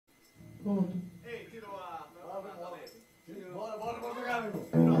Pronto. Ei, tirou a... Bora jogar, amigo.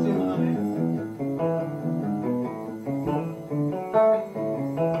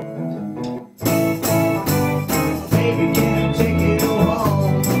 Baby, can I take you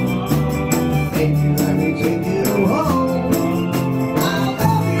home? Baby, let me take you home. I'll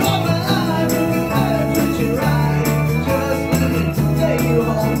love you all my life. I'll treat you right. Just let me take you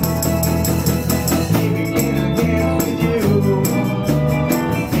home. Baby, can I dance with you?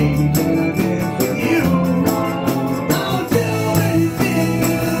 Baby, can I dance with you? I'll do anything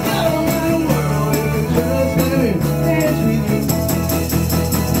in the world if you just let me dance with you.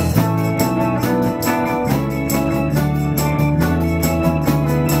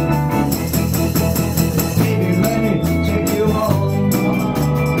 Baby, let me take you home.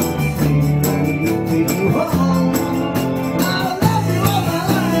 Baby, let me take you home. I'll love you all my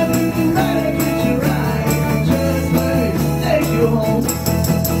life. Let me treat you right. Just let me take you home.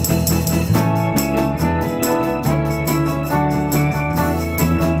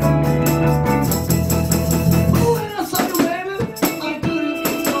 Oh, when I saw you, baby, I couldn't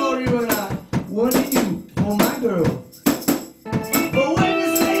ignore you, and I wanted you for my girl. But when you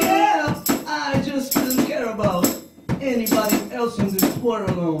say yeah, I just couldn't care about anybody else in this world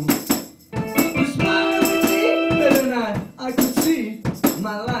alone. You smiled at me, better than I could see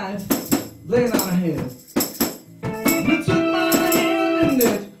my life laying out ahead. You took my hand and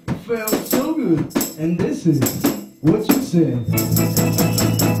it felt so good, and this is what you said.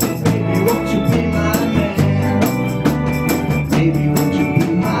 Baby, won't you be my man? Baby, won't you be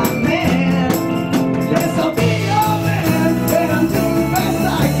my man? Yes, I'll be your man, and I'll do the best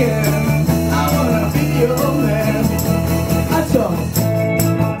I can. I wanna be your man. That's all.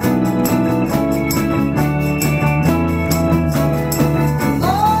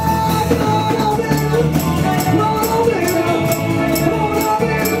 Oh, come on, baby. Come on, baby. Come on,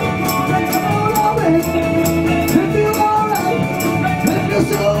 baby. Come on, baby. If you're alright, if you're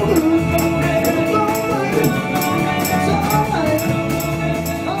so good, it's alright. It's alright.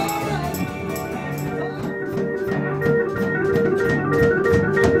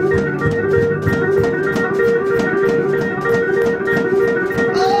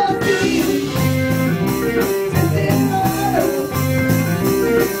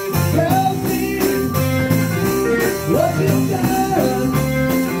 What you've done,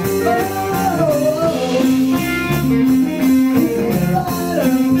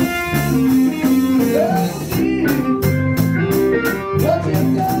 what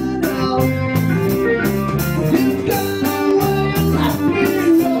you've done now, you've gone away and left me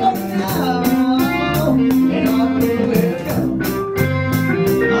alone now, and I know where to go.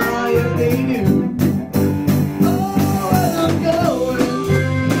 Ah, yeah, they do. Oh, where I'm going,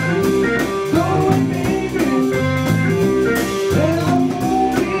 baby, and I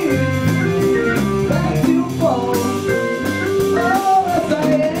won't be back to fall. Oh, yes, I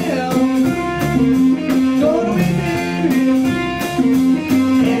am. Gonna be baby,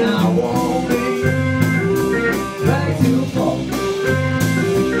 and I won't be back to fall.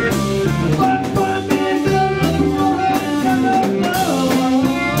 But man,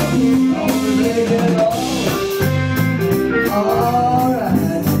 don't make it all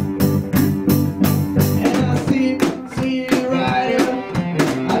right. And I see you right here.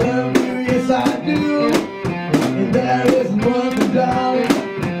 I love you, yes I do. And there is one thing, darling,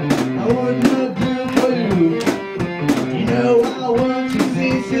 I would not do for you. You know I want you,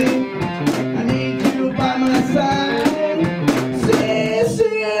 see, I need you by my side.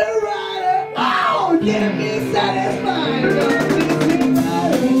 See right here. Oh, get me satisfied.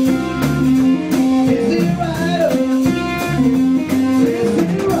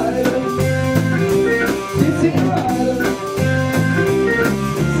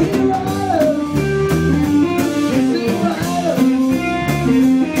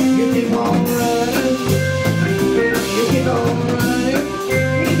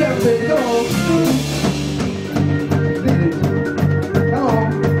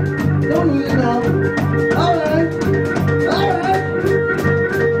 Don't lose it now. All right.